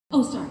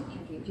Oh, sorry,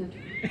 Andrew, your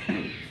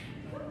turn.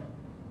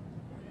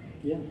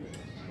 Yeah.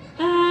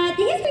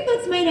 The history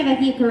books might have a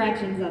few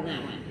corrections on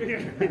that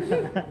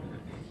one.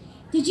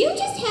 Did you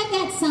just have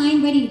that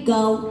sign ready to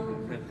go?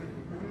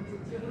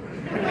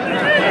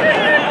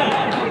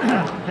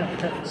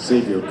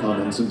 Save your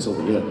comments until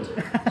the end,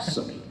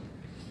 Sonny.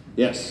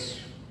 Yes,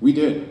 we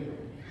did,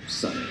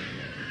 Sonny.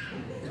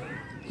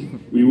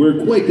 We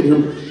were quite the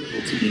hero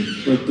team,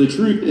 but the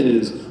truth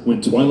is,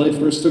 when Twilight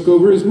first took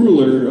over as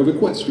ruler of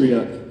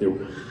Equestria, there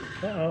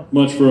wasn't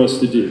much for us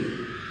to do.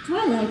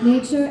 Twilight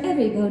made sure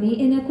every pony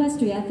in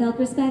Equestria felt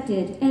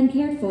respected and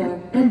cared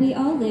for, and we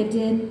all lived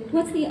in,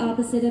 what's the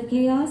opposite of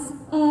chaos?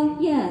 Oh,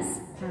 yes.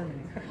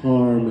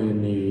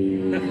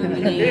 Harmony.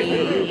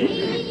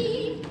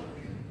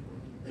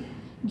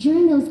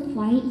 During those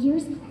quiet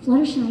years,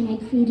 Fluttershy and I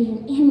created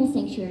an animal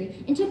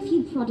sanctuary and took a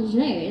few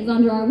protégés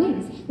under our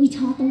wings. We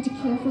taught them to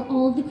care for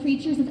all of the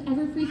creatures of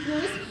Everfree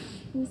Forest.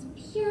 It was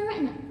pure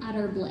and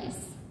utter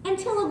bliss.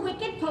 Until a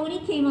wicked pony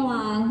came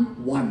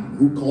along. One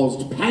who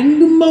caused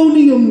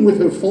pandemonium with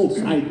her false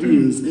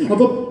ideas of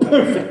a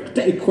perfect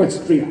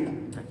Equestria.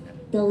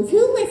 Those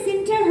who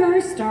listened to her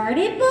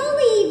started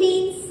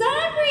believing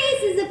some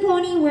races of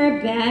pony were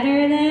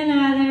better than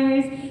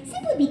others,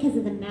 simply because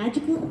of the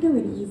magical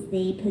abilities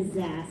they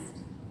possessed.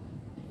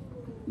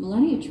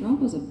 Melania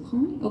Trump was a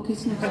pony? Okay,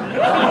 so I'm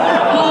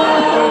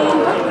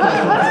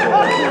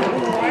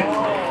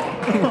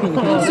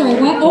sorry,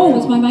 what? Oh,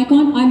 was my mic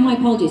on? My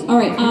apologies. All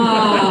right,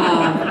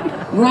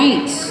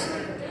 right.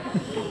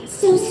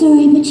 So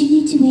sorry, but you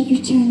need to wait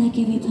your turn like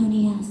every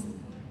pony else.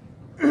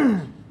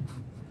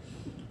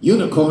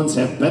 Unicorns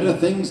have better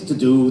things to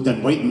do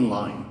than wait in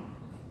line.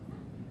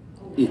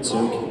 It's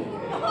okay.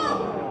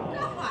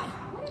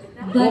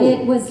 But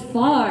it was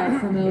far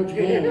from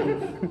okay.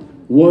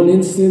 One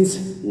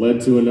instance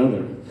led to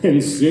another,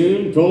 and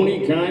soon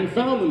ponykind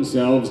found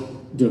themselves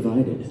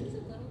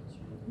divided.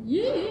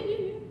 Yeah.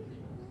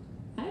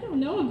 I don't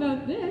know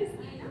about this.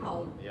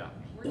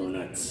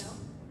 Donuts.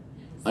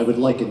 I would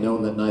like it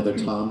known that neither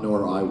Tom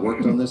nor I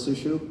worked on this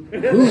issue. Who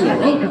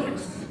wrote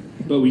this?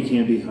 But we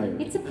can't be hired.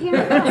 It's a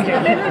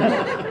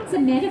parable. It's a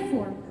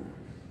metaphor.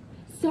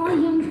 Sorry,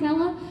 young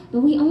fella,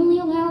 but we only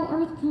allow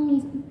Earth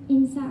ponies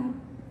inside.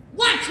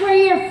 Watch where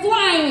you're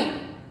flying!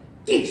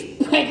 These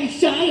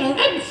Predachy are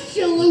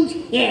absolute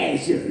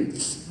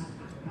hazards.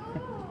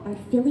 Our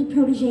Philly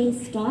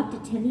proteges stopped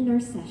attending our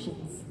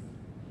sessions.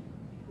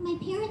 My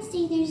parents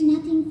say there's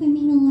nothing for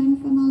me to learn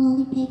from a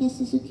lowly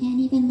Pegasus who can't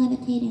even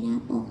levitate an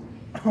apple,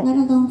 let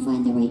alone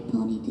find the right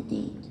pony to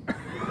date.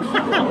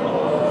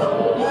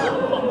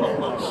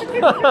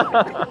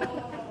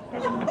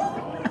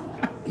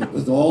 It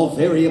was all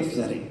very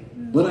upsetting,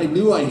 but I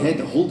knew I had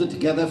to hold it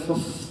together for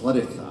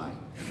Fluttershy.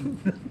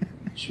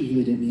 She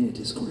really didn't mean it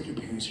to discord your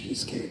parents are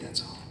just scared,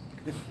 that's all.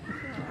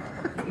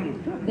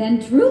 Then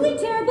truly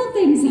terrible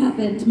things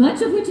happened,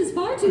 much of which is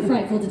far too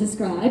frightful to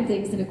describe.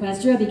 Things in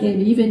Equestria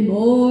became even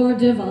more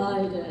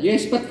divided.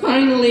 Yes, but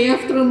finally,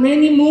 after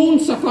many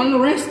moons of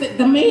unrest,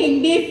 the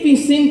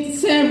Magnificent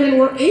Seven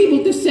were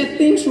able to set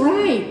things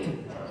right.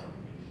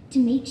 To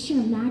make sure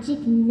magic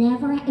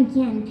never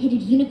again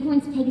pitted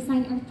unicorns, Pegasi,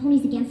 and Earth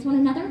ponies against one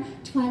another,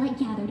 Twilight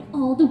gathered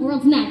all the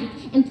world's magic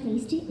and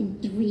placed it in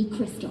 3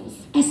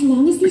 crystals. As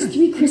long as these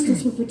 3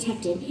 crystals were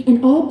protected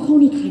and all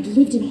ponykind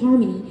lived in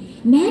harmony,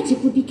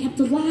 magic would be kept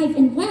alive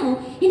and well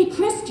in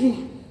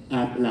Equestria.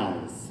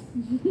 Applause.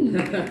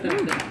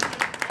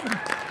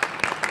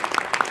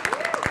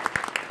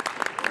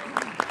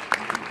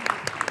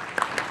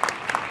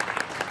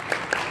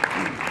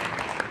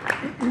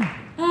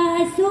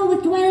 So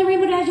with Twilight,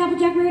 Rainbow Dash,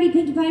 Applejack, Rarity,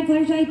 Pinkie Pie, and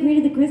Fluttershy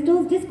created the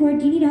crystals. Discord,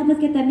 do you need help us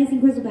get that missing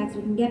crystal back so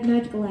we can get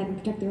magic alive and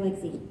protect their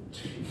legacy?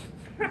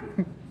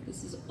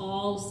 This is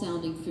all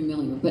sounding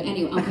familiar, but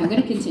anyway, okay, I'm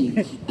going to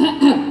continue.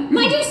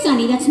 My dear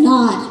Sonny, that's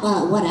not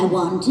what I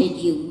wanted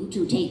you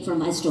to take from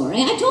my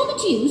story. I told it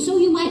to you so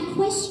you might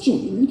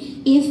question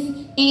if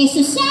a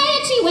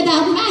society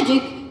without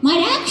magic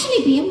might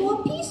actually be a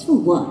more peaceful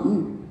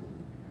one.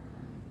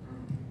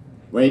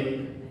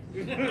 Wait.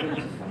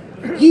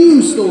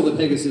 You stole the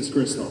Pegasus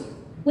crystal.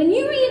 When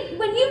you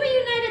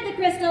reunited the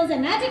crystals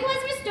and magic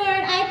was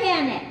restored, I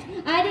panicked.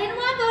 I didn't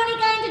want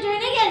ponykind to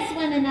turn against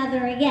one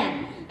another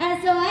again.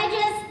 So I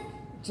just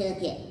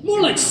took it.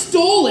 More like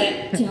stole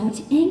it.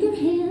 Don't anger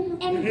him.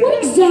 And What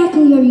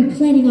exactly are you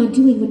planning on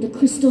doing with the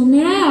crystal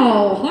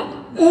now,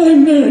 huh?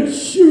 I'm not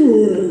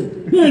sure.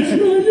 That's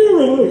why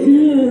you're out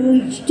here.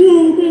 It's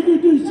too big a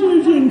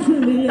decision for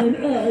me. I'm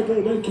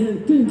addled. I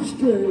can't think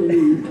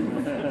straight.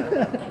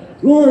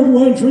 Lord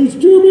once was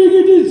too big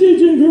a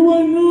decision for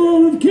one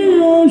Lord of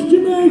Chaos to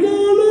make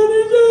all on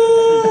his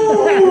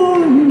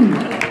own.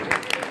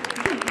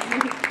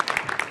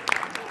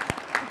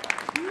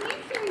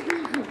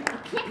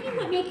 Accepting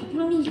what makes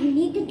ponies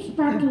unique and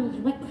sparkling is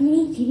what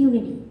creates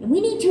unity. And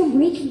we need to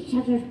embrace each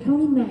other's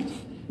pony magic,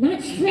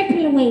 not strip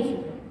it away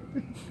from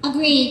them.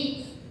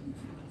 Agreed.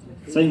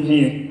 Same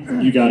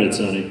here. You got it,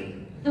 Sonny.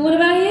 And what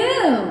about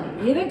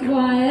you? You've been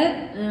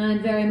quiet, and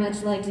I'd very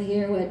much like to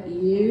hear what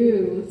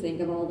you think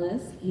of all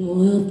this.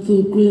 Well, I have to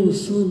agree with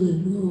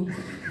Sonny.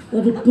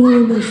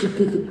 Everybody should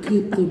get to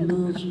keep their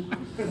magic,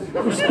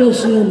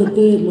 especially on the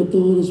day of my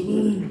daughter's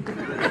wedding.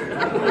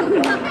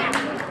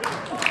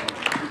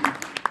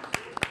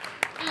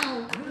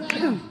 Oh,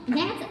 well,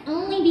 that's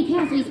only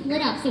because we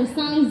split up so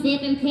Sonny,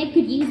 Zip, and Pip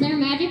could use their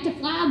magic to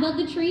fly above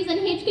the trees, and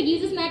Hitch could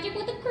use his magic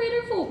with the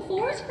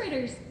forest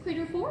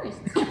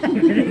forests.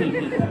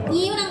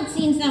 You don't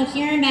seem so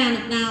sure about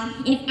it, though.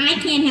 If I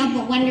can't help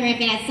but wonder if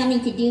it has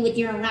something to do with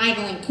your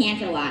arrival in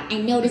Canterlot. I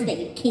noticed that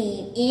you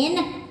came in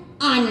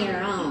on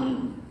your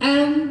own.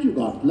 And you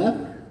got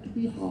left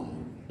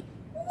behind.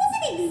 It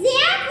wasn't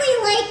exactly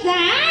like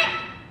that.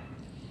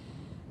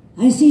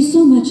 I see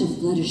so much of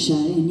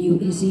Fluttershy in you,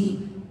 Izzy,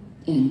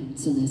 and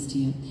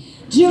Celestia.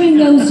 During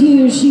those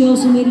years, she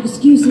also made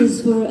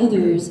excuses for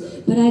others,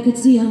 but I could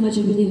see how much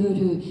it really hurt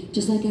her,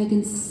 just like I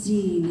can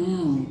see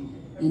now,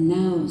 and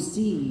now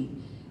see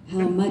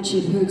how much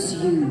it hurts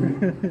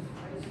you,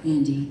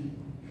 Andy.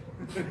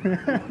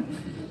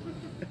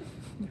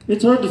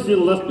 It's hard to feel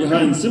left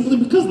behind simply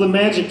because of the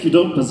magic you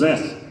don't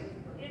possess.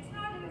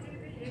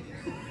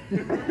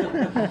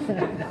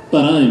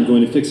 But I'm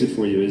going to fix it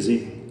for you,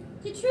 Izzy.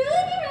 To truly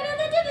be rid of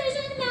the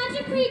division,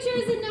 magic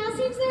creatures, it now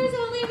seems there's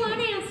only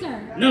one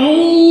answer.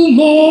 No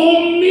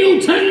more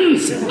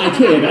mutants! I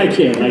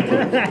can't.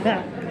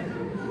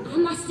 I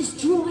must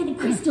destroy the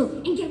crystal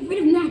and get rid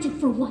of magic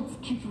for once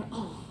and for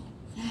all.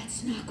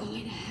 That's not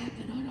going to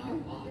happen on our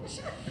watch.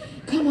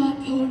 Come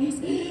on, ponies.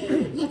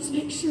 Let's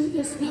make sure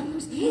this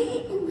number's a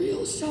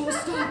real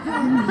showstopper.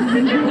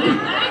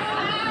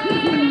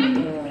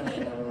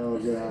 Oh,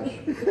 gosh.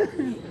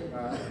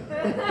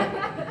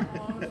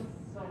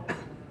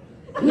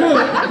 You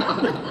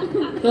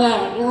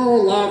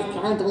love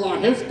Canterlot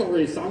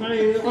history,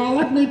 Sonny.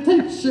 Let me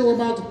teach you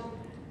about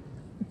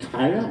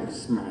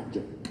chaos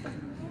magic.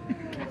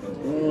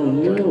 Oh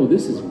no,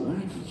 this is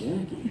wacky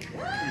Jackie.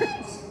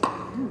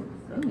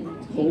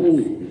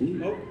 Holy.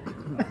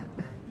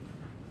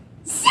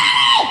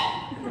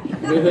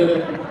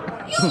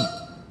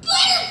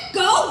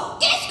 Go!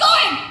 Get us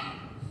going!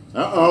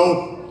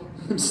 Uh-oh.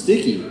 I'm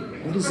sticky.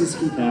 Why does this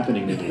keep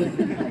happening to me?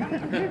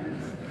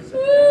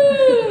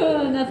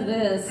 Enough of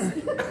this.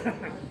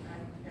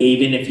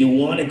 Even if you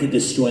wanted to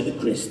destroy the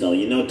crystal,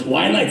 you know,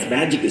 Twilight's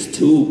magic is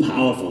too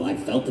powerful.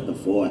 I've felt it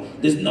before.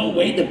 There's no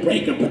way to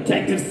break a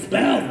protective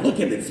spell. Look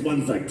at this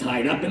one's like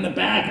tied up in the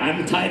back.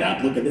 I'm tied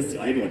up. Look at this.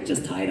 Everyone's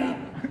just tied up.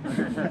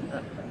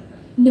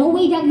 No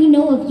way that we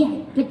know of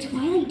yet, but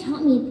Twilight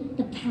taught me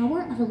the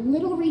power of a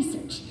little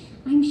research.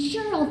 I'm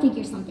sure I'll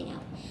figure something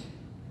out.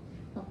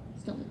 Oh,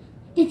 still.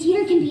 The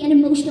theater can be an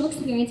emotional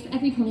experience for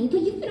every pony,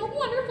 but you've been a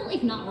wonderful,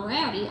 if not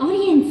rowdy,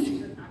 audience.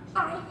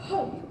 I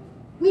hope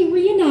we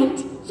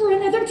reunite for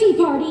another tea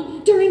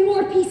party during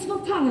more peaceful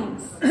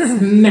times.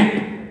 Snap!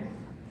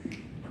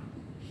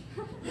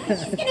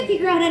 He's gonna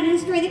figure out how to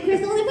destroy the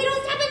crystal, and if we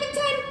don't stop him in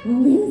time,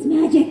 we'll lose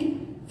magic.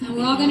 And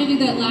we're all going to do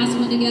that last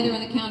one together on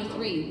the count of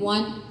 3.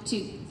 1,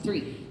 2, 3.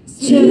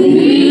 To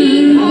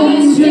be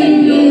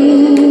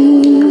continued.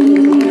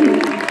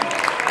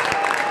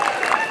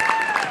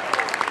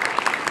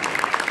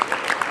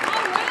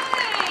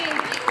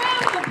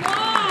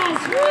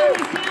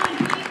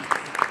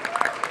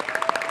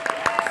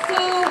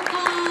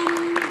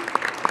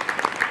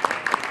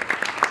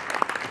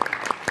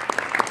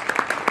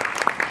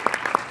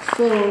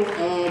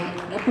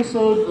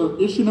 Episode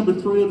or issue number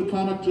 3 of the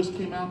comic just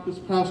came out this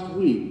past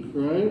week,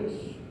 right?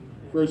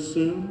 Very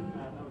soon.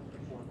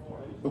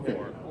 Okay.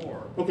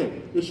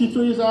 Issue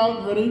 3 is out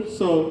and ready.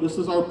 So this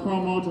is our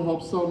promo to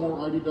help sell more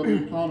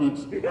IDW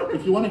comics.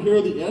 If you want to hear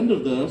the end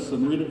of this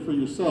and read it for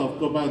yourself,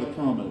 go buy the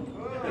comic.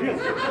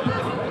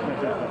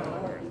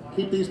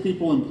 Keep these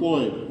people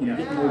employed and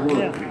get more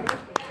work.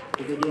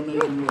 Because they do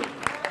amazing work.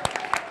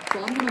 So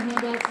I'm going to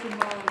hand out some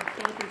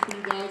samples for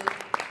you guys.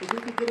 If we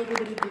could get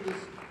everybody to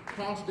just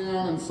pass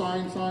down and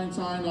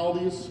sign all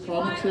these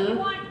comics here.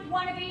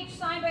 One of each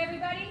signed by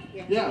everybody?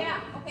 Yeah.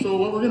 Okay. So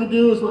what we're going to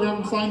do is we're going to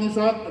have them sign these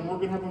up, and we're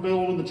going to have them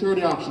available in the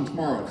charity auction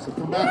tomorrow. So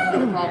come back and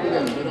get a copy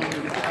then. Get on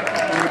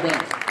the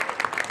bench.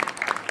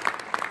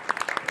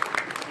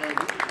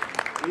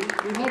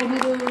 We have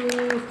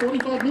another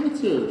 45 minutes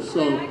here.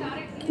 So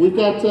we've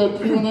got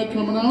Q&A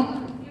coming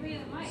up.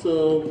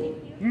 So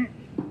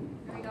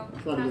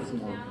try to get some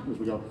more as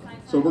we go.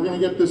 So we're going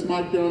to get this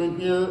mic down in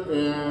here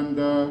and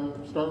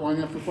start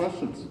lining up for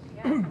questions.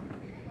 Are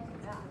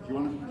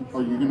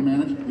you going to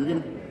manage?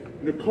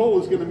 Nicole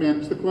is going to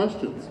manage the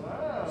questions.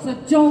 So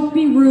don't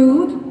be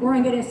rude, or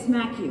I'm going to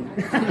smack you.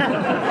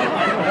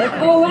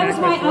 Oh, that was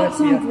my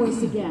outside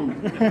voice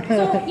again.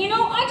 So,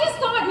 I just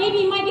thought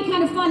maybe it might be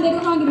kind of fun. They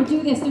don't know I'm going to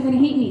do this. They're going to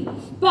hate me.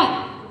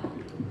 But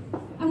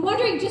I'm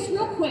wondering, just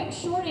real quick,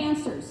 short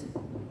answers.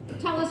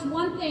 Tell us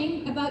one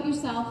thing about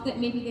yourself that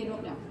maybe they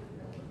don't know.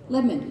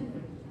 Libman.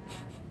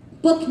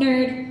 Book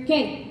nerd.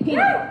 Okay,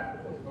 Peter.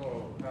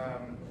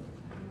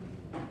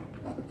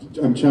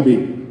 I'm chubby.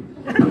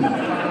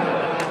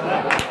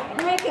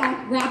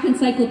 Rika. rap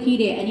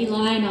encyclopedia. Any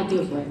line, I'll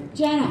do it for you.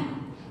 Jenna.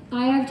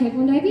 I have type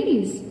 1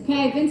 diabetes.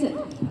 Okay, Vincent.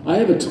 I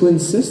have a twin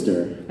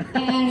sister.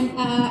 And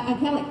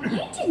Kelly.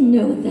 I didn't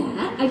know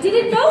that. I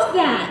didn't know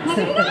that.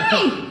 Neither did I.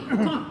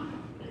 Tom.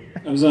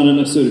 I was on an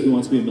episode of Who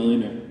Wants to Be a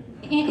Millionaire.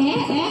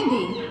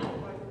 Andy.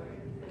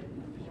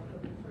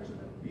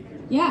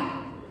 Yeah.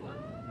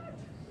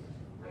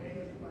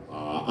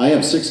 I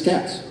have 6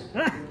 cats.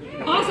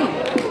 Awesome.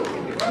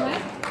 All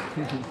right.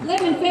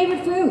 Lemon,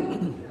 favorite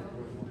food?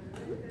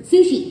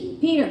 Sushi.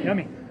 Peter.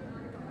 Yummy.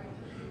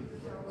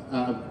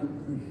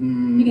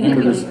 You can have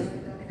hamburgers.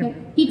 Okay.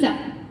 Pizza.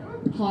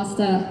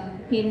 Pasta.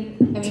 Peter.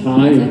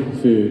 Thai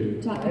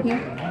food. Okay.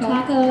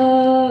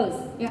 Tacos.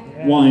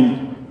 Yeah.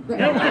 Wine.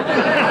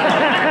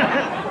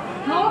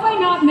 How have I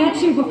not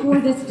met you before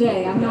this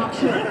day? I'm not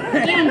sure.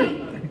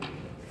 Andy.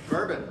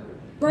 Bourbon.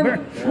 Bourbon.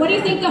 What do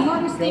you think the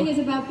hardest thing is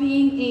about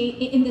being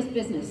in this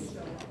business?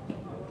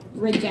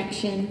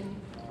 Rejection.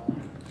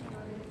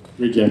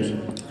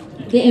 Rejection.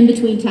 The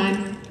in-between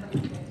time.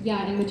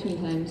 Yeah, in between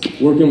times.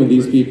 Working with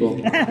these people.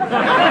 The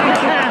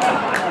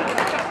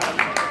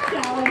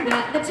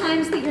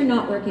times that you're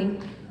not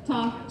working.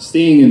 Tom.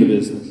 Staying in the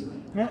business.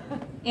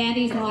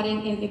 Andy's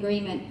nodding in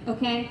agreement.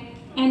 Okay.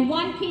 And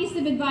one piece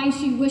of advice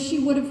you wish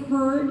you would have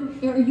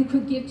heard or you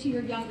could give to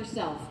your younger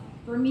self.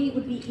 For me, it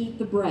would be eat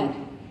the bread.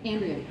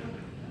 Andrea.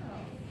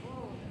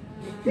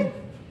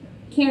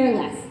 Care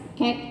less.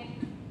 Okay.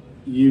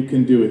 You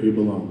can do it, you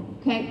belong.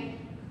 Okay.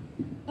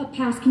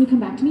 Pass, can you come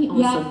back to me?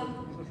 Also. Yeah.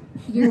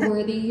 You're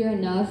worthy, you're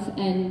enough,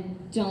 and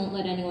don't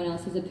let anyone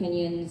else's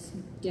opinions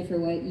differ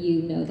what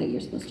you know that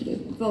you're supposed to do.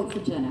 Vote for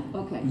Jenna.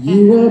 Okay.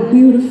 You are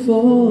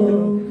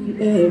beautiful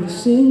in every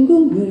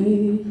single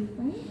way.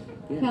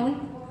 Kelly?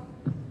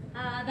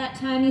 That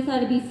time you thought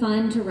it'd be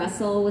fun to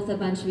wrestle with a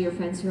bunch of your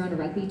friends who are on a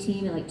rugby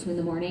team at like 2 in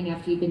the morning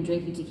after you'd been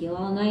drinking tequila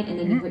all night, and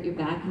then you hurt your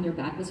back and your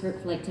back was hurt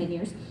for like 10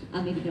 years.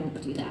 Maybe don't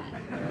do that.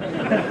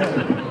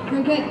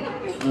 Very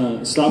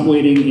good. Stop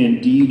Waiting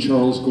and D.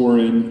 Charles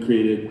Gorin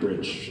created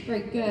Bridge.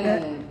 Very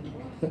good.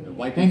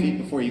 Wipe your feet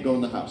before you go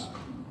in the house.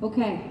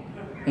 Okay.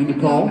 And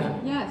Nicole,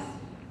 Yes.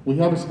 we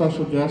have a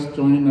special guest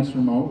joining us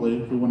remotely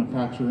if we want to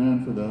patch her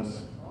in for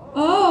this.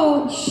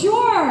 Oh,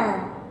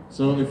 sure.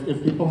 So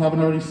if people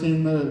haven't already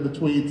seen the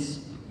tweets,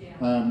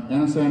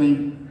 Anna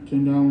Sani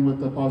came down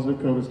with a positive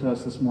COVID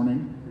test this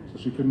morning, so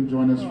she couldn't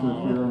join us for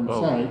here on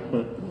site,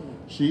 but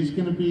she's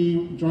going to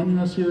be joining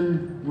us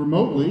here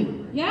remotely.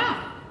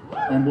 Yeah.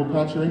 And we'll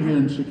patch her in here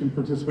and she can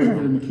participate here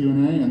in the Q&A,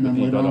 and then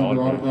later on in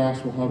her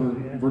autographs we'll have her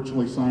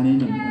virtually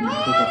signing and pick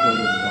up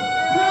later.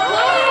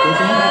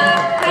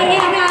 Hi,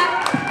 Anna.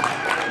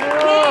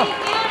 Hey,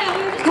 Anna,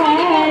 we were just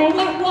talking about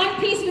what one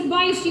piece of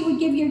advice you would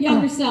give your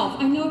younger self.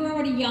 I know you're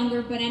already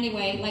younger, but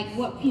anyway, like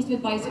what piece of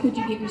advice could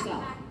you give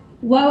yourself?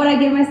 What would I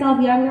give myself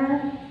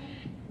younger?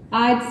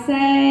 I'd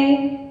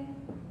say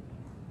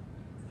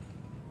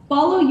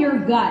follow your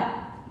gut.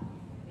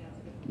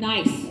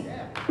 Nice.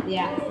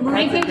 Yeah.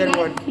 That's a good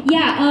one.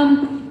 Yeah,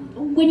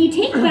 when you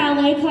take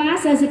ballet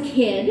class as a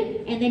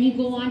kid, and then you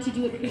go on to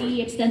do it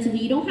pretty extensively,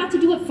 you don't have to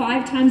do it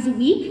 5 times a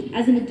week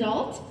as an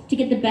adult to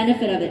get the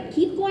benefit of it.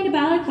 Keep going to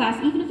ballet class,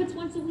 even if it's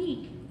once a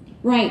week.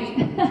 Right.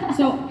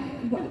 So,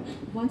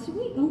 once a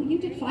week? Oh, you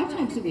did 5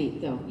 times a week,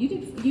 though. You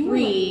did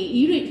 3.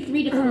 You did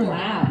 3 to 4.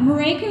 Wow.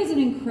 Mareka is an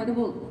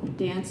incredible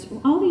dancer.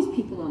 All these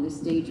people on this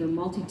stage are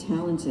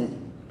multi-talented.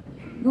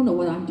 I don't know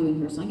what I'm doing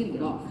here, so I'm going to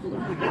get off. Hold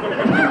on.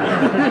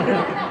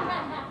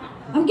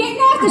 I'm getting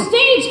off the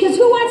stage because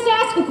who wants to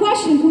ask a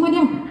question? Come on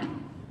down.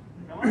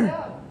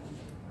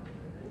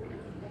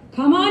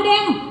 Come on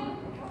down.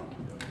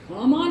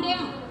 Come on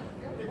down.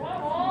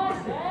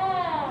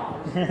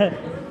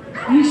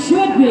 You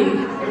should be.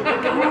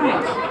 All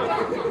right.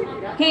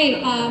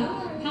 Okay,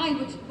 hi,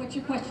 what's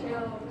your question?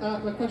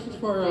 My question's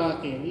for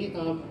Andy.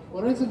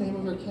 What is the name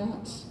of your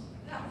cats?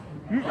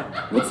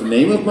 What's the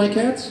name of my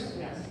cats?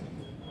 Yes.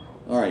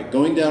 All right,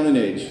 going down in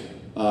age.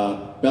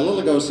 Bella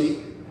Lugosi,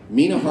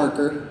 Mina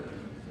Harker,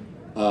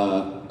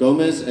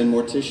 Gomez and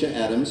Morticia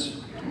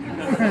Adams,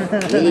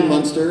 Lily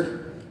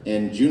Munster,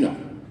 and Juno.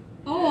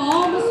 Oh,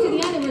 almost to the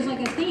end, there was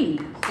like a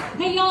theme.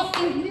 Hey, y'all,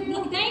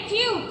 thank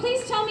you.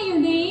 Please tell me your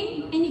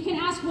name, and you can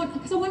ask what,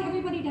 because I want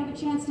everybody to have a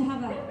chance to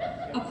have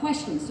a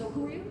question. So,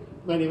 who are you?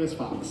 My name is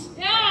Fox.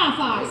 Yeah,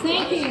 Fox,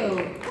 thank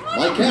you.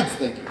 My cats,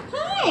 thank you.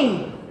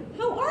 Hi,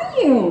 how are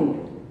you?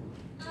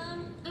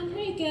 I'm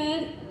pretty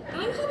good.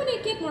 I'm hoping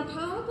to get more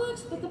comic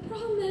books, but the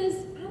problem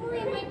is I'm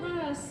worried I might run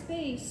out of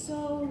space,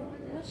 so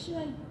what should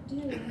I do?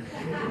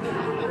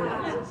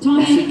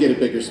 You should get a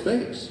bigger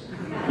space.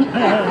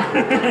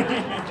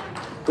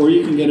 Or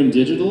you can get them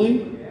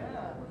digitally,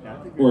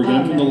 or get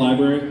them from the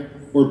library,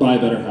 or buy a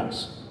better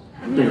house.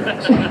 Bigger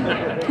house.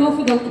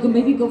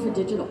 Maybe go for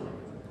digital.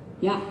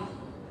 Yeah.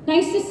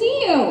 Nice to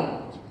see you.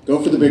 Go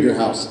for the bigger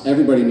house.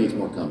 Everybody needs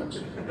more comics.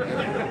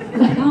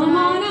 Come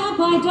on up,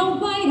 I don't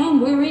bite,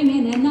 I'm wearing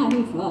an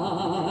N95.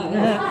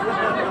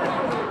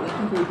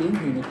 Thank you for being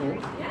here, Nicole.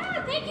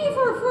 Yeah, thank you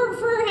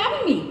for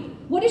having me.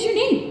 What is your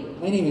name?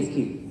 My name is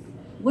Keith.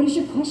 What is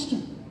your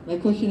question? My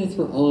question is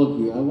for all of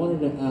you. I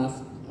wanted to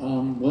ask,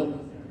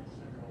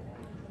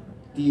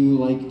 do you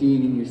like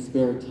doing in your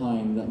spare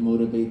time that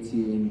motivates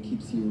you and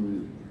keeps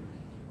your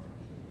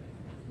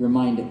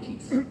mind at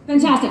peace?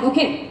 Fantastic.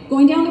 Okay,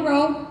 going down the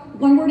row.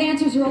 One-word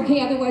answers are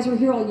okay, otherwise we're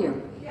here all year.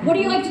 What do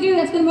you like to do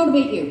that's going to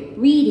motivate you?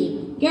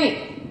 Reading. Gary.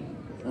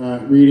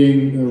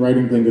 Reading,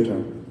 writing, playing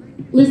guitar.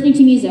 Listening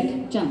to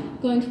music. John.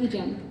 Going to the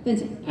gym.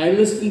 Vincent. I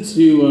listen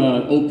to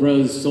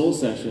Oprah's Soul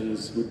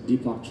Sessions with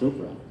Deepak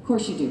Chopra. Of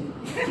course you do.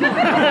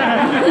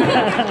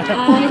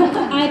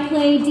 I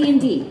play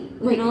D&D.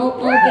 Great. All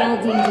gal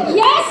D&D.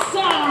 Yes!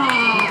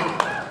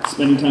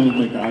 Spending time with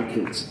my god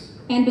kids.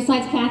 And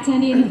besides cats,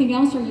 Andy, anything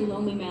else, or are you a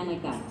lonely man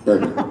like that?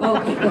 Burger.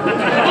 Okay. And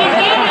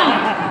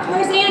Anna!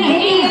 Where's Anna?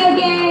 Video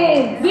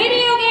games!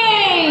 Video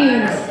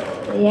games!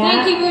 Yeah.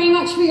 Thank you very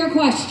much for your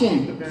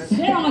question.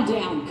 Sit on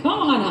down.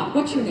 Come on up.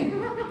 What's your name?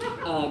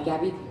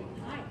 Gabby.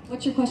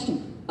 What's your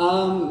question?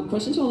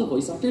 Question to all the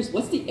voice actors.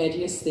 What's the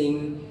edgiest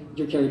thing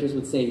your characters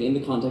would say in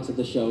the context of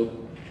the show?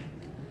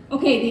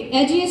 Okay, the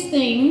edgiest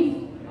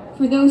thing,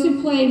 for those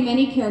who play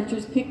many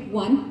characters, pick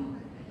one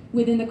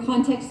within the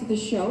context of the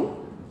show.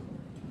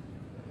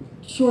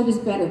 Short is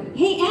better.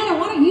 Hey, Anna,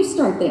 why don't you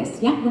start this?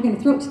 Yeah, we're going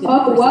to throw it to the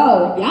Oh, person.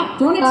 whoa. Yeah,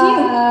 throwing it to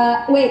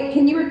you. Wait,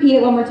 can you repeat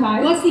it one more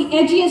time? What's the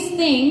edgiest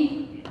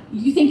thing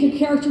you think your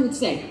character would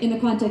say in the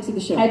context of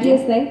the show?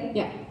 Edgiest thing?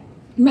 Yeah.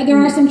 There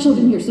are some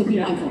children here, so be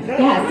mindful. Yes,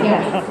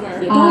 yes.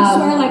 Yeah, don't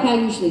swear like I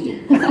usually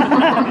do.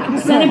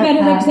 Set a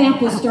better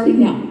example starting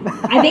now.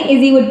 I think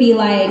Izzy would be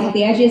like,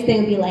 the edgiest thing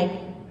would be like,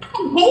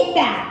 I hate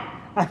that.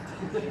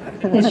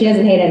 Because she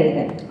doesn't hate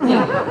anything.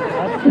 Yeah.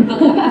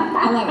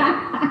 I love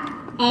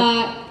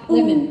it.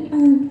 Livin.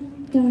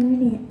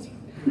 Darn it.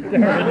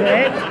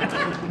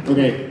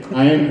 Okay,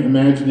 I am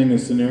imagining a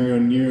scenario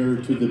near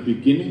to the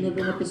beginning of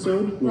an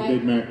episode where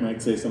Big Mac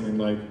might say something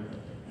like,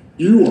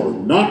 "You are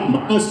not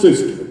my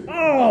sister."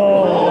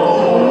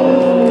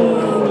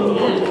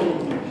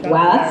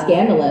 Wow, that's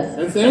scandalous.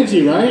 That's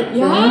edgy, right?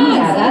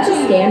 Yeah, that's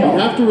a scandal. You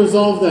have to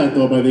resolve that,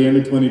 though, by the end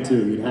of 22.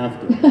 You'd have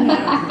to.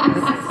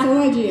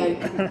 So edgy, I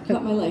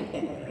cut my leg.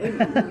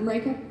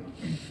 Marika?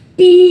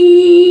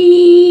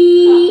 Beep!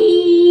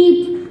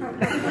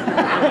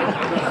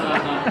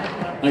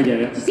 I get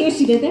it. Did you see what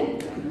she did there?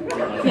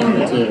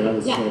 That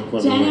was so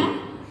clever. Jenna?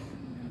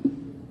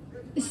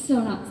 So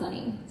not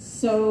sunny.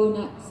 So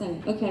not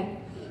sunny. Okay.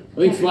 I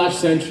think Flash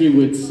Sentry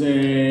would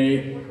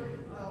say,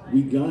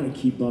 we gotta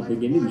keep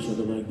bumping into each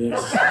other like this.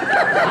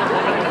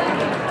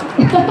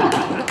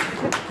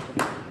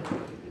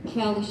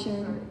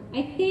 Calisher.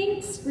 I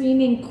think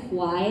screaming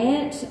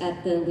quiet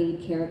at the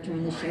lead character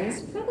on the show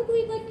is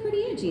probably like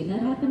pretty edgy, and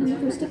that happened in the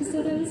first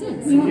episode I was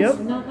in, so Yep.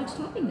 not much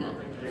topping that.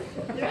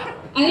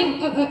 I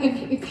think,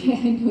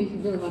 I know you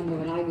really want to know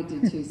what I would do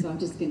too, so I'm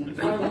just going to...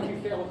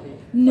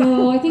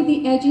 No, I think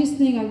the edgiest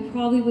thing I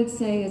probably would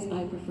say is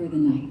I prefer the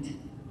night.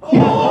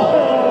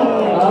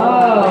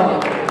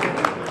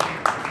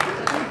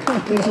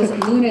 Which is,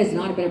 Luna is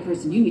not a better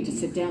person. You need to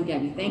sit down,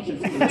 Gabby. Thank you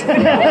for your time.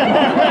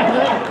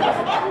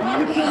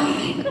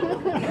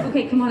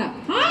 Okay, come on up.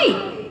 Hi!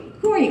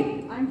 Who are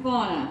you? I'm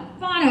Fauna.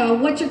 Fauna,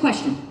 what's your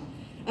question?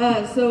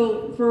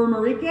 So for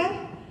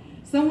Marika,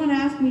 someone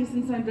asked me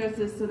since I'm dressed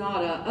as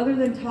Sonata, other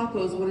than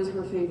tacos, what is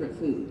her favorite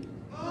food?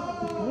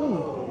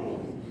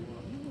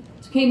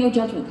 It's okay, no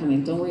judgment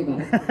coming. Don't worry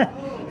about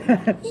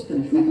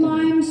it.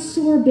 Lime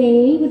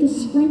sorbet with a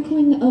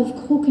sprinkling of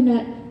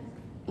coconut,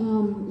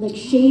 like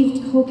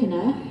shaved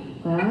coconut,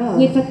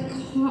 with a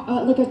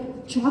like a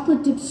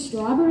chocolate dipped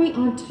strawberry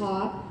on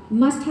top.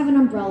 Must have an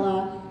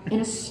umbrella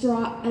and a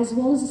straw as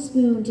well as a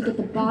spoon to get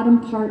the bottom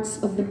parts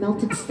of the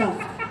melted stuff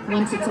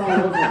once it's all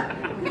over.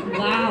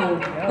 Wow.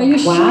 Are you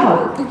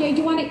Wow. sure? Okay, do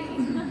you want it?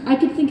 I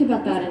could think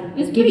about that and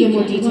It's give you a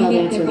more pretty detailed easy.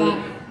 answer.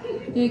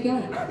 There you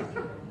go.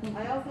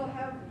 I also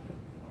have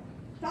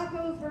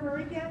tacos for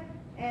Marika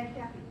and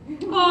Kathy.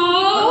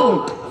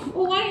 Oh!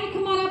 Well, why don't you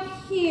come on up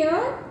here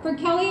for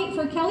Kelly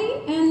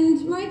and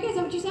Marika? Is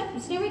that what you said?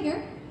 Stay right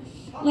here.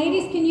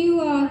 Ladies, can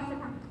you,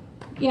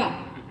 yeah.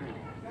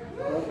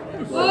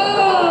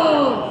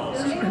 Whoa!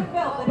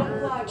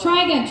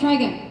 Try again.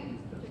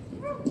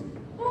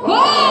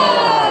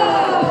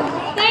 Whoa!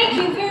 Thank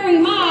you very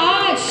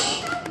much.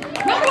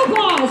 Round of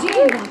applause. You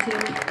know you want to.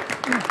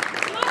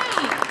 Come on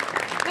up.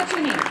 What's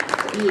your name?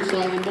 You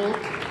Shining Bolt.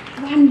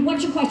 And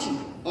what's your question?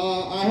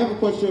 I have a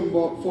question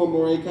for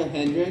Marika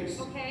Hendricks.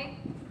 Okay.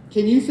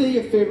 Can you say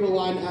your favorite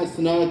line as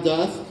Sonata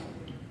Dusk?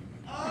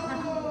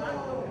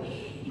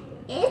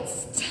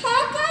 It's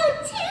Taco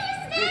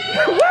Tuesday!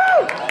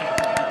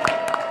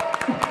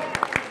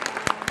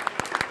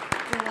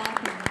 You're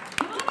welcome.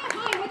 Come on up.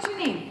 Hi, what's your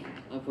name?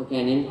 I'm for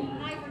Canyon.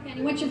 Hi,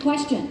 Kenny. What's your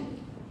question?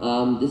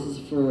 This is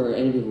for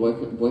any of the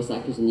voice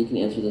actors, and you can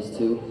answer this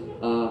too.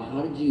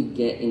 How did you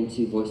get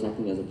into voice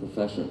acting as a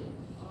profession?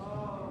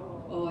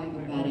 Oh, I have a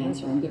bad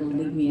answer. I'm going to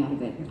leave me out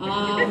of it.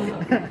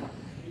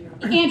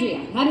 Andrea,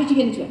 how did you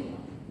get into it?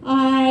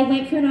 I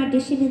went for an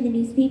audition in the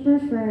newspaper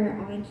for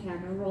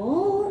on-camera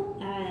role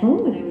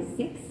when I was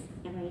 6,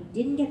 and I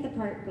didn't get the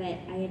part, but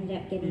I ended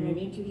up getting an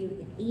interview with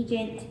an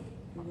agent,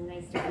 and then I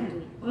started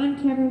doing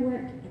on-camera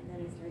work, and then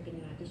I started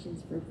getting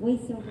auditions for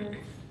voiceover,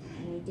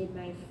 and I did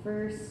my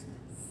first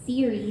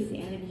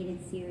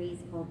animated series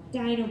called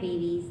Dino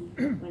Babies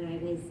when I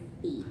was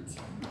 8.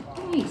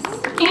 Nice.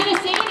 Anna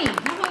Sandy,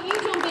 how about you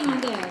jump in on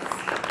this?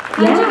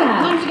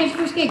 How did you get your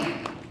first gig?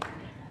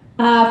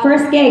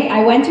 First gig,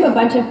 I went to a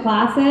bunch of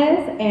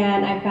classes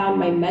and I found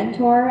my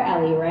mentor,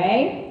 Ellie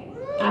Ray.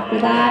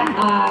 After that,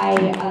 I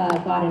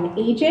got an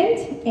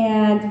agent,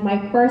 and my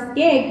first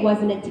gig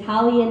was an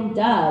Italian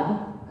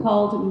dub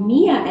called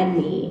Mia and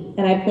Me,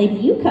 and I played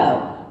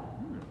Yuko.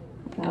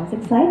 That was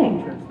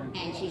exciting.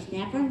 And she's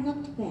never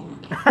looked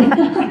back.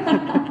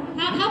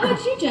 How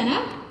about you,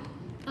 Jenna?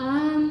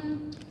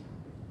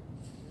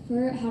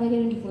 For how to get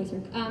into voice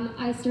work,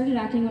 I started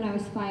acting when I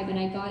was 5, and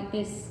I got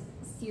this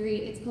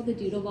series. It's called the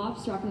Doodle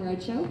Bops Rock and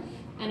Road Show,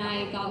 and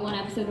I got one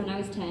episode when I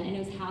was 10, and it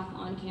was half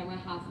on camera,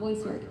 half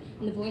voice work.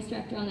 And the voice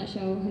director on that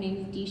show, her name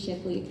is Dee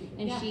Shipley,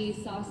 and she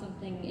saw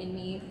something in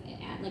me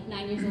at like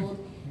 9 years old,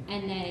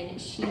 and then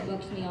she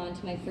booked me on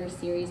to my first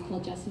series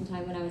called Just in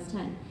Time when I was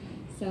 10.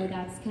 So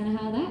that's kind of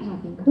how that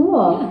happened.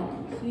 Cool.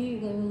 Yeah. See,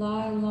 a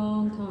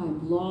long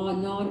time.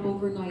 Not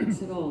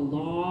overnights at all.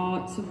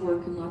 Lots of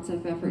work and lots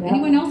of effort. Yep.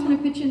 Anyone else want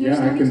to pitch in their Yeah, I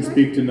starting can story?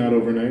 speak to Not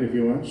Overnight if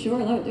you want. Sure,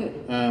 love it, do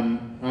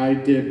it. I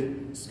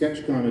did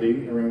sketch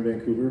comedy around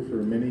Vancouver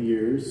for many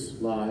years,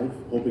 live,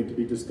 hoping to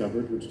be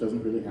discovered, which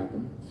doesn't really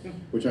happen,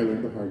 which I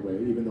learned the hard way,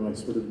 even though I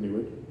sort of knew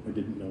it, I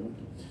didn't know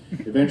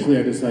it. Eventually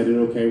I decided,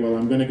 okay, well,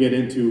 I'm going to get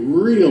into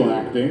real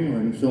acting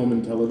in film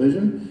and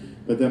television,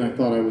 but then I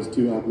thought I was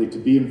too ugly to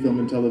be in film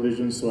and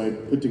television, so I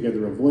put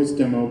together a voice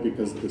demo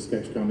because the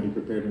sketch comedy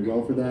prepared me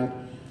well for that.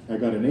 I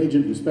got an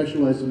agent who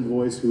specialized in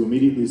voice who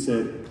immediately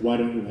said, why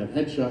don't you have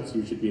headshots?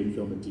 You should be in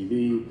film and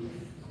TV.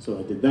 So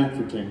I did that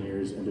for 10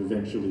 years and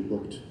eventually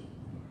booked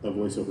a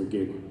voiceover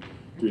gig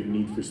doing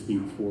Need for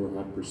Speed 4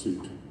 Hot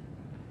Pursuit.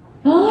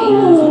 You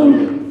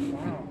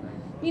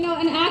know,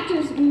 and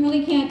actors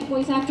really can't,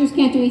 voice actors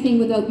can't do anything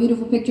without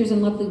beautiful pictures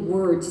and lovely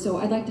words. So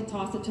I'd like to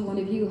toss it to one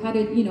of you. How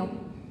did, you know,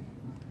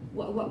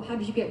 how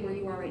did you get where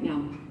you are right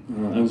now?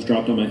 I was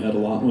dropped on my head a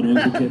lot when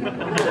I was a kid.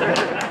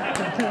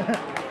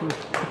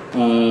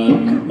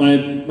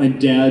 My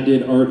dad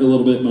did art a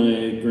little bit.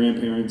 My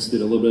grandparents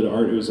did a little bit of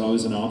art. It was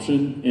always an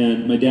option.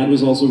 And my dad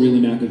was also really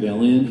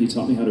Machiavellian. He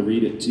taught me how to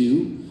read it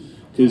too,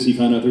 because he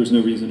found out there was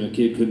no reason a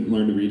kid couldn't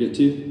learn to read it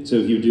too.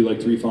 So he would do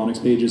like 3 phonics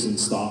pages and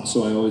stop,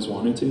 so I always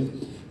wanted to.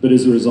 But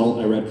as a result,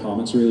 I read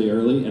comics really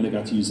early, and I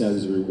got to use that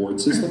as a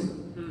reward system.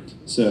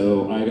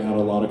 So I had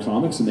a lot of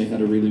comics, and they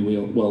had a really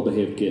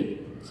well-behaved kid.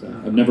 So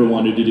I've never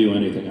wanted to do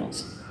anything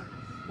else.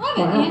 Love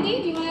it.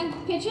 Andy, do you want to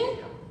pitch in?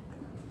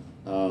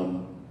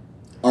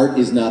 Art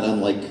is not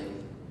unlike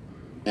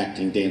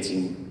acting,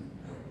 dancing,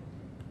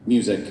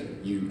 music.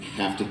 You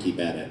have to keep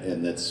at it,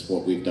 and that's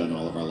what we've done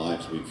all of our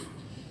lives.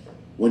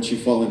 Once you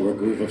fall into a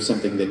groove of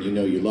something that you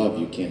know you love,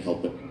 you can't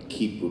help but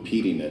keep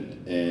repeating it,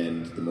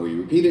 and the more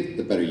you repeat it,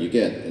 the better you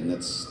get, and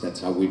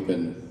that's how we've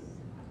gotten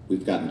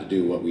to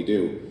do what we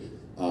do.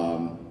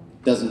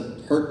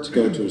 Doesn't hurt to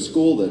go to a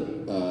school that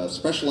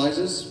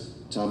specializes.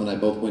 Tom and I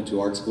both went to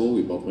art school.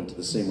 We both went to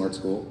the same art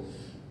school.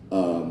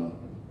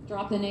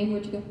 Drop the name.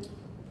 Where'd you go?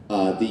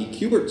 The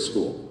Kubert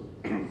School.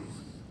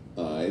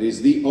 It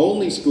is the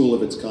only school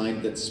of its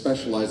kind that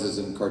specializes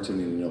in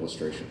cartooning and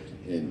illustration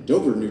in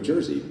Dover, New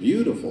Jersey.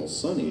 Beautiful,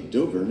 sunny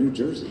Dover, New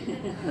Jersey.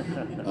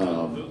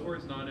 Those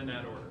words not in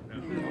that order.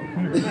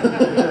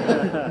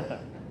 No.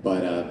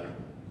 But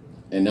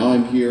and now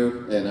I'm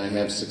here, and I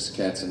have 6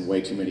 cats and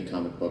way too many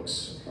comic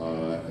books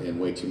and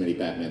way too many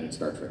Batman and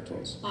Star Trek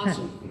toys.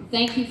 Awesome.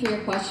 Thank you for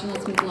your question.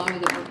 Let's move along to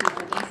the more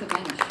people. Thanks a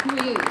bunch. Who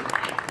are you?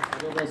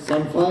 About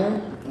Sunfire,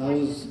 I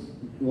was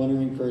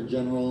wondering for a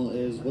general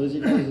what is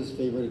your guys'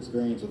 favorite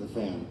experience with a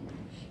fan?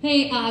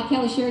 Hey,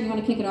 Kelly Sharon, you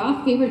want to kick it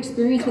off? Favorite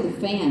experience with a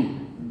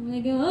fan? Oh my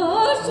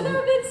gosh, there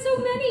have been so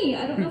many.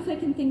 I don't know if I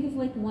can think of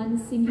like one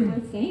singular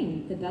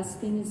thing. The best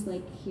thing is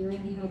like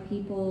hearing how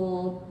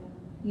people,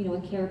 you know,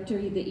 a character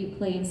that you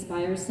play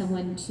inspires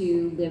someone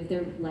to live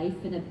their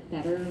life in a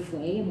better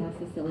way, a more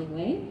fulfilling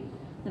way.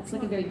 That's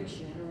like a very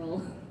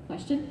general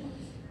question.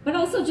 But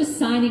also just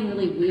signing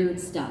really weird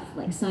stuff,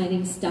 like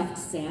signing stuffed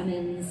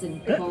salmons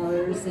and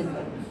cars and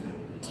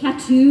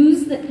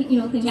tattoos that, you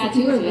know, things that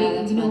people are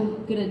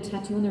gonna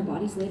tattoo on their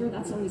bodies later.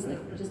 That's always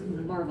like just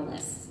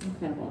marvelous,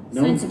 incredible.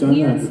 No Sign one's some done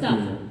weird that stuff.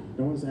 before.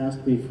 No one's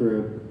asked me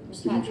for a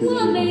signature. Well,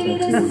 on maybe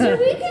this tattoos. is your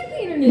weekend,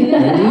 Peter.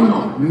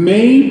 Yeah.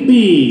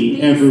 Maybe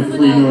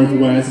Everfree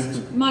Northwest.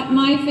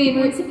 My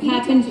favorite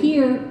happened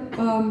here,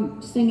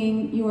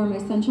 singing "You Are My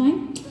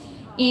Sunshine,"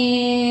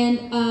 and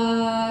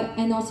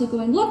also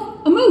going, "Look,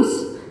 a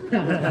moose."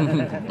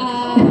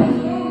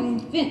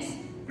 Vince.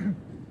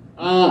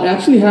 It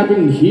actually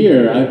happened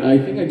here. I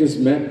think I just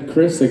met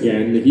Chris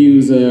again. He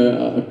was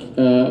it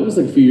was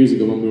like a few years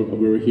ago when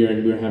we were here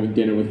and we were having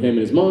dinner with him and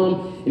his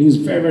mom, and he was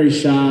very, very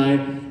shy.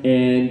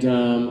 And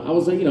I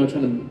was like, you know,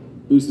 trying to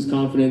boost his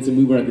confidence, and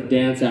we were at the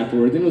dance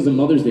afterward. I think it was a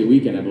Mother's Day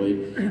weekend, I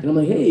believe. And I'm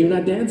like, hey, you're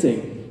not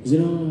dancing. He said,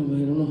 oh, I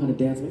don't know how to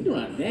dance. I'm like, you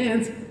don't know how to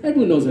dance?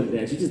 Everyone knows how to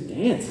dance. You just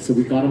dance. So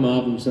we got him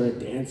up and we started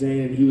dancing,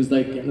 and he was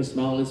like getting a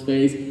smile on his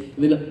face.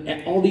 And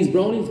then all these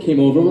bronies came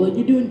over. We're like,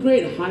 you're doing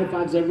great. High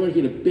fives everywhere.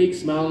 He had a big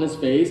smile on his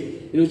face.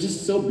 And it was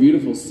just so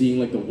beautiful seeing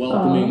like the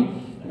welcoming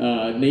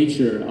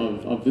nature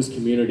of this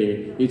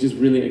community. It just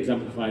really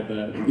exemplified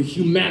the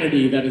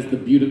humanity that is the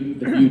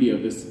beauty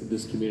of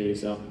this community.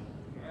 So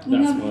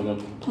that's one of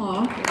them.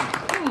 Aw.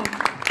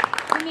 Yeah.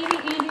 And maybe,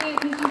 Andrea,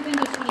 because you've been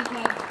to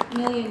 25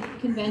 million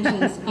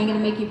conventions, I'm going to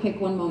make you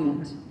pick one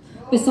moment.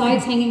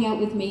 Besides hanging out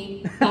with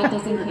me, that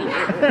doesn't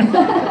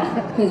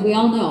count. Because we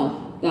all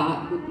know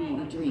that would be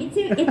a dream.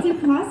 It's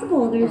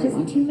impossible. There's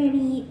just too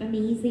many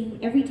amazing.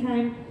 Every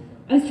time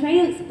I was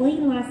trying to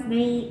explain last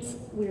night,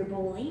 we were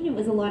bowling. It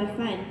was a lot of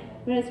fun,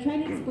 but I was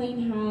trying to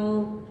explain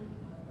how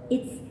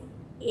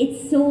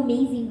it's so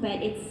amazing,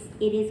 but it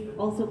is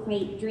also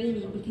quite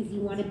draining because you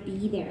want to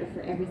be there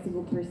for every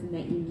single person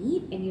that you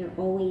meet, and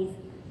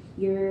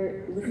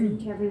you're listening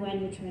to everyone.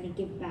 You're trying to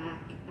give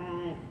back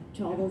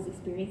to all those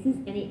experiences,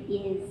 and it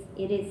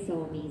is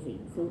so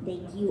amazing. So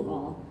thank you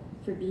all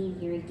for being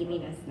here and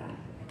giving us that.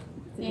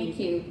 Thank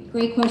you.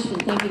 Great question.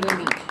 Thank you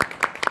very much.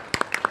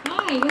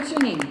 Hi, what's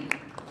your name?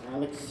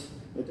 Alex.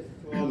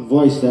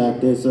 Voice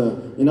actors.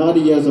 In all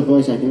the years of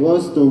voice acting, what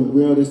was the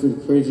weirdest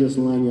and craziest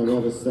line you've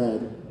ever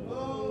said?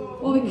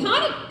 Well, we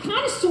kind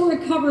of sort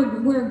of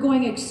covered we're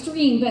going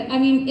extreme, but I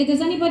mean,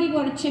 does anybody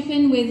want to chip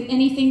in with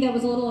anything that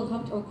was a little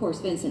uncomfortable? Of course,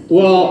 Vincent.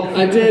 Well,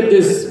 I did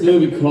this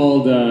movie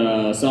called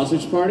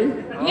Sausage Party.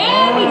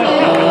 Yeah, we did.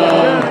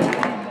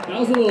 That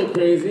was a little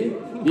crazy.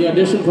 The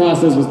audition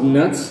process was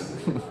nuts.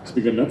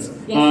 Speaking of nuts,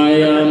 yes.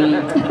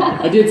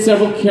 I did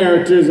several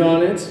characters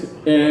on it,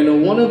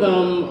 and one of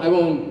them I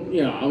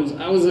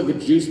was like a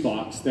juice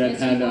box that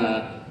had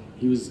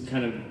he was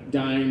kind of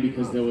dying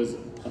because there was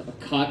a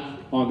cut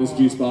on this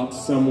juice box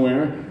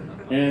somewhere,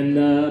 and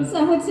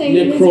some would say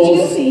Nick it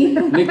was juicy.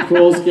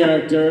 Kroll's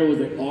character was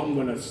like, "Oh, I'm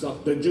gonna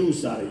suck the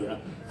juice out of you,"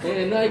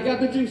 and I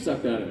got the juice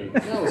sucked out of me.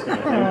 That was kind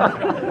of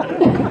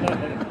cool.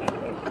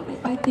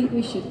 I think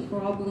we should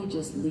probably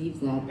just leave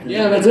that there.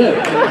 Yeah, that's it.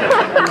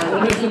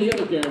 We'll mention the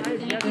other characters.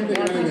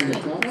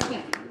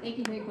 Thank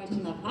you for your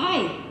question, love.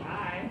 Hi.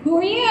 Who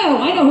are you?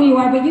 I know who you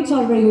are, but you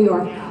tell everybody who you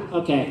are.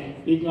 Okay,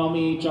 you can call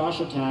me Josh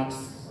or Tax.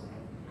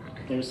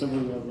 There's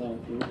somebody over there.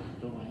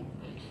 Don't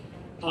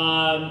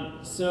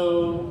mind.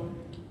 So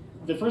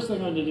the first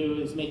thing I'm going to do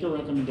is make a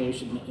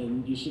recommendation,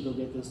 and you should go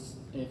get this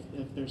if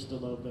they're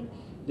still open.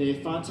 The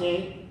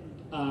Fonte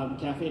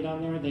Cafe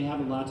down there, they have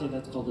a latte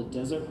that's called a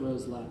Desert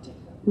Rose Latte.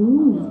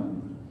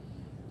 Ooh.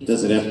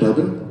 Does it have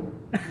bourbon?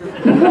 It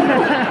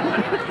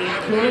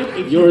could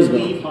if Yours you will.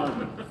 leave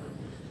Harvard.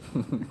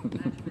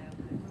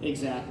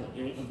 Exactly.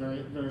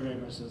 Very, very, very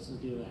much so. So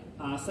do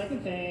that.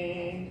 Second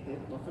thing.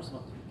 Well, first of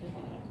all.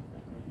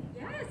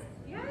 Yes.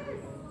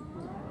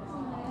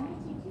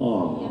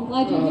 Oh. I'm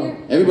glad you're here.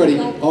 Everybody.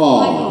 Oh.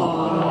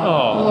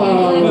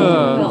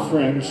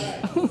 French.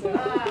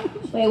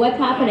 Wait, what's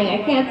happening?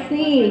 I can't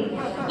see.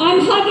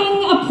 I'm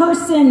hugging a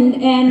person,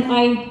 and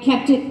I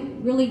kept it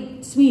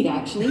really sweet,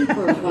 actually,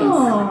 for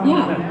once.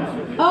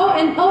 Yeah. Oh,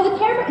 the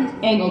camera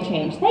angle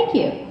changed. Thank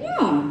you.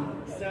 Yeah.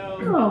 So,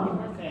 one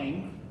more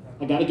thing.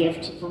 I got a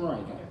gift from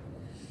Marika.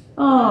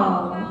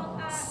 Oh.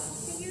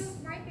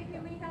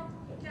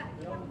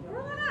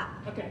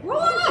 Okay.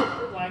 Roll it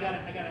up. Well, I got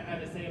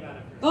to say about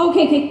it first.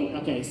 Okay.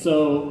 Okay,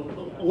 so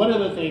one of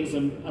the things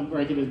I'm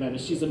Marika has met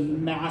is she's a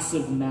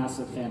massive,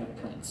 massive fan of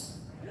Prince.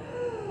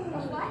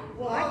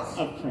 What?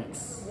 Of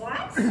Prince.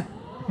 What?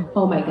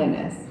 Oh my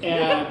goodness.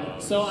 And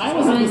so I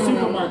was in the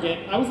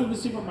supermarket. I was in the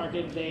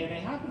supermarket today, and I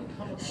happened to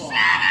come across.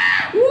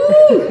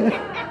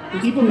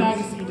 People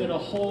Magazine did a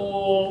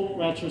whole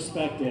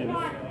retrospective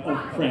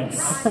of Prince.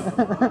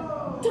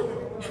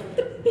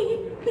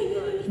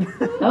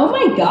 Oh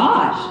my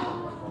gosh.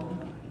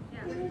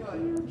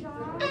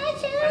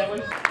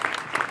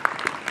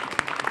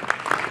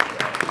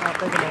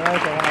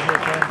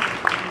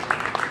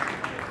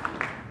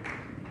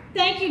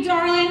 Thank you,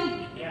 darling.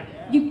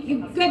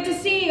 You good to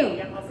see you.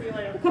 I'll see you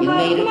later. Come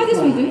on this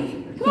way,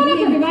 dude. Come on up,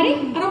 everybody.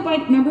 I don't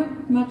bite, remember,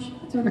 much.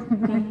 Sort of.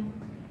 Okay.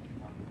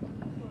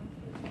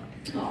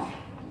 Oh.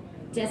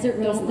 Desert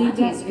Rose Don't leave lattes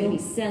that are going to be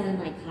selling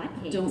like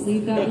hotcakes. Don't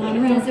leave that line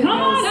around. Desert Come on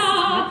Rose up.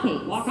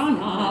 hotcakes. Walk on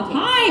up.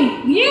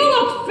 Hi. You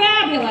look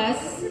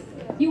fabulous.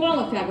 You all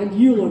look fabulous.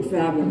 You look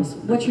fabulous.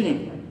 What's your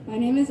name? My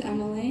name is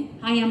Emily.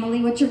 Hi,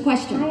 Emily. What's your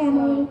question? Hi,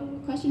 Emily.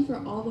 Question for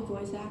all the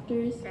voice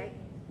actors.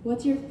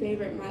 What's your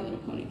favorite My Little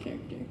Pony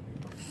character?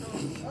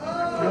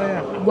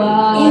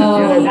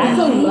 Whoa, that's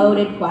a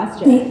loaded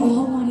question. They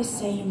all want to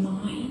say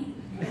mine.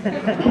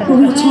 But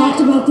we talked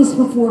about this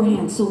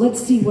beforehand, so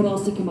let's see what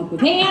else they come up with.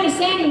 Hey, Anna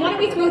Sandy, why don't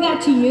we throw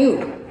that to you?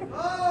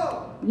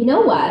 You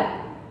know what?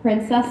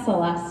 Princess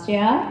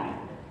Celestia.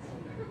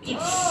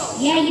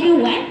 Yeah, you know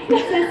what?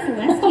 Princess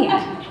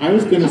Celestia. I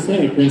was going to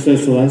say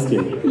Princess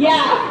Celestia.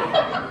 Yeah.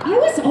 I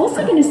was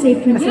also going to say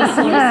Princess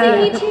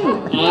Celestia. Me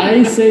too.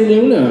 I say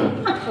Luna.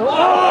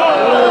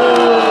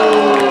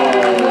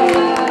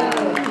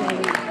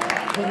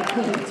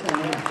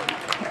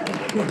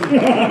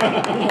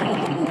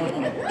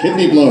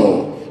 Kidney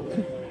blow.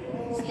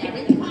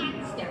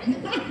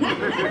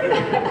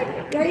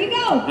 There you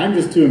go. I'm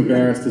just too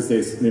embarrassed to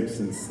say snips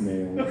and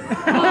snails.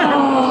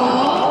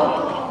 Oh,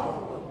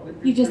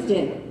 you just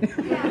did.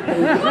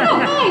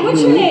 Hi,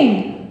 what's your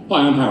name?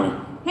 Hi, I'm Harry.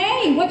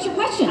 Hey, what's your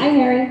question? Hi,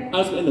 Harry.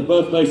 As in the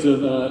birthplace of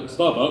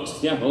Starbucks,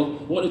 Seattle,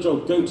 what is your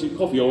go-to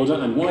coffee order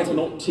and why is it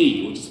not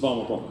tea, which is far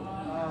more popular?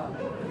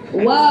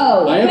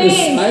 Whoa. I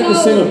have the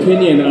same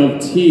opinion of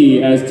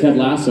tea as Ted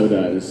Lasso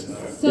does.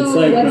 So it's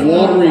like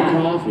watery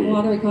coffee.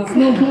 Watery coffee.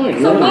 No point.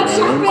 So really. what's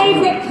your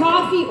favorite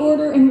coffee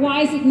order and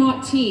why is it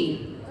not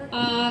tea?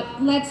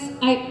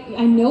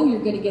 I know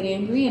you're going to get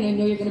angry and I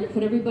know you're going to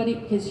put everybody,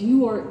 because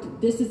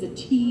this is a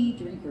tea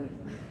drinker.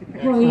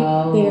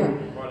 Right there.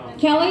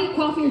 Kelly,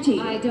 coffee or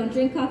tea? I don't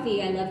drink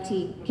coffee. I love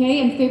tea.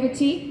 Okay, and favorite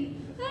tea?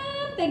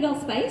 Bengal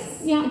spice.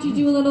 Yeah, do you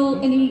do a little,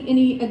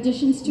 any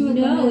additions to it?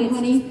 No, it's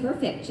honey? just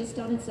perfect, just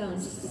on its own.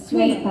 Just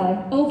Sweet.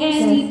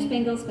 Over-steeped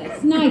Bengal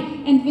spice. Nice.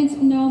 And Vince,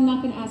 no, I'm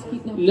not going to ask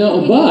you.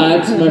 No,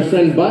 but my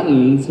friend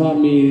Button taught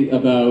me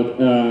about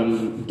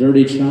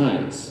dirty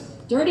chais.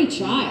 Dirty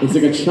chai. It's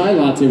like a chai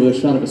latte with a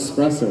shot of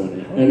espresso in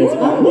it. And it's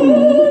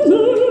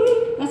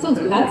That sounds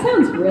good. That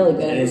sounds really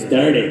good. And it's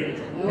dirty.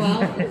 Well,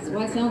 that's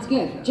why it sounds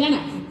good.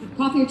 Jenna,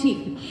 coffee or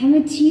tea? I'm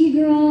a tea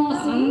girl.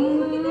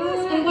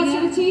 And what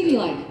sort of tea do you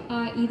like?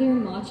 Either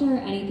matcha or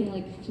anything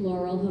like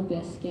floral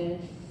hibiscus.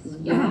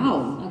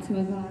 Wow. That's my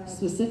vibe.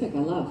 Specific, I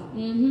love.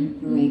 Mm-hmm.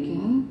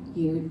 Marika,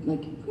 you're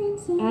like a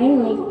princess.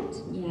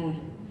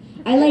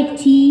 I like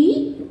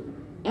tea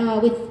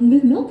with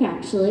milk,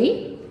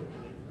 actually.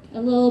 A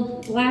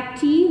little black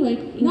tea, like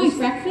English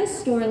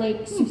breakfast, or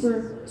like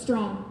super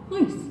strong.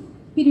 Nice.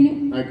 Peter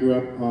Nick? I grew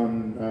up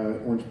on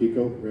Orange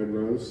Pico, Red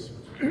Rose,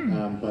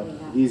 but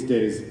these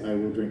days I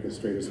will drink a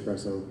straight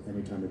espresso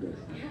any time of day.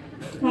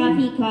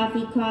 Coffee,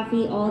 coffee,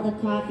 coffee, all the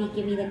coffee,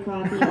 give me the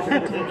coffee, all the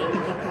time, give me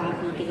the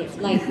coffee, give it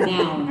Like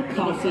now,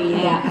 coffee,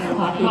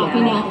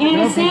 Coffee now.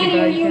 Anna Sandy,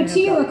 are you a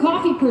tea or a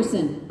coffee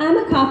person? I'm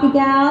a coffee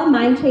gal.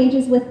 Mine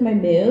changes with my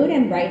mood,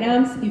 and right now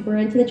I'm super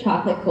into the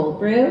chocolate cold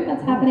brew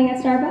that's happening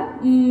at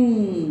Starbucks.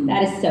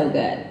 That is so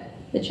good.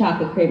 The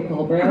chocolate cream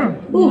cold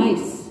brew.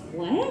 Nice.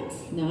 What?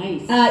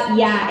 Nice.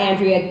 Yeah,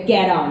 Andrea,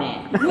 get on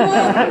it. Well,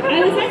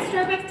 I was at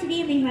Starbucks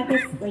today and they had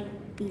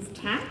these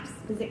taps.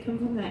 Does it come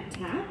from that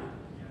tap?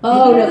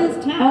 Oh, What no. are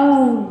those taps?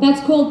 Oh. That's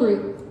cold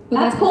brew. But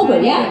That's cold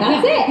brew, yeah,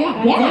 that's it.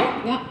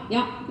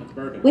 Yeah.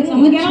 With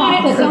Someone get on it.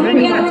 chocolate Someone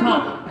cream get on on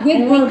top. it. With I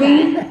like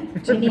bourbon.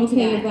 that.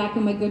 Okay, you're back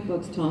on my good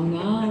books, Tom.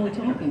 Now we're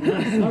talking.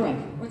 Nice. All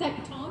right. Was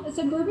that Tom that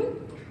said bourbon?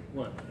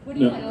 What? What do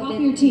you like,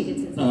 coffee or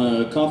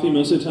tea? Coffee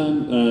most of the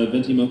time,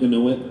 venti mocha,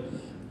 no whip.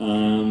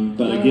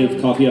 But I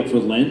give coffee up for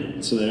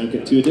Lent so that I don't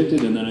get too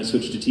addicted, and then I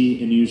switch to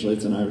tea, and usually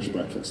it's an Irish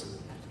breakfast.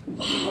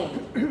 Wow.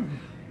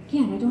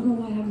 Again, I don't know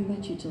why I haven't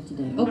met you till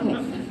today. Okay,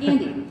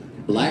 Andy.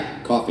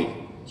 Black coffee.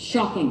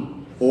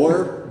 Shocking.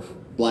 Or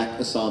black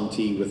Assam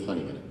tea with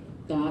honey in it.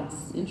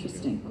 That's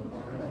interesting.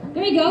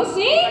 There you go,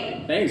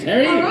 see? Thanks,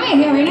 Harry. All right,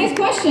 Harry, nice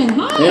question.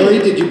 Hi. Harry,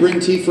 did you bring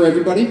tea for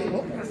everybody?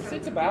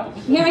 It's about.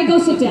 Harry, go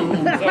sit down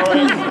then.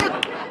 Sorry.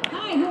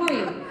 Hi, who are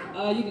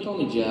you? You can call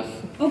me Jeff.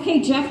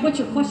 Okay, Jeff, what's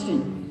your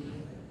question?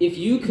 If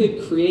you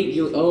could create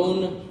your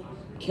own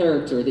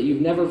character that you've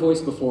never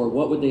voiced before,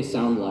 what would they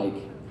sound like?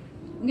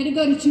 I'm going to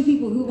go to two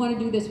people who want to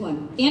do this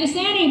one. Anna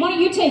Sandy, why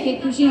don't you take it?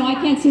 Because, I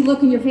can't see the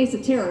look in your face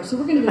of terror, so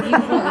we're going to go to you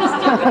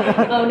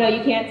first. Oh, no,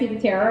 you can't see the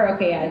terror?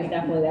 Okay, yeah, it's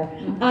definitely there.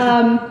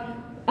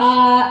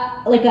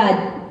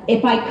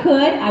 If I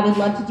could, I would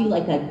love to do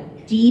like a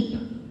deep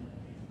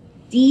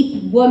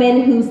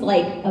woman who's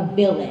like a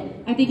villain.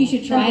 I think you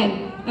should try it.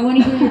 I want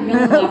to hear your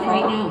villain laugh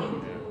right now.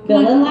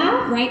 Villain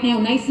laugh? Right now,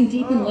 nice and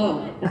deep and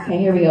low. Okay,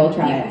 here we go, we'll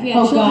try it. If you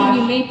have children,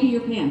 you may pee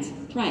your pants.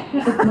 Try it.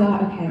 Oh,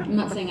 God, okay. I'm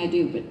not saying I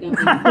do, but no.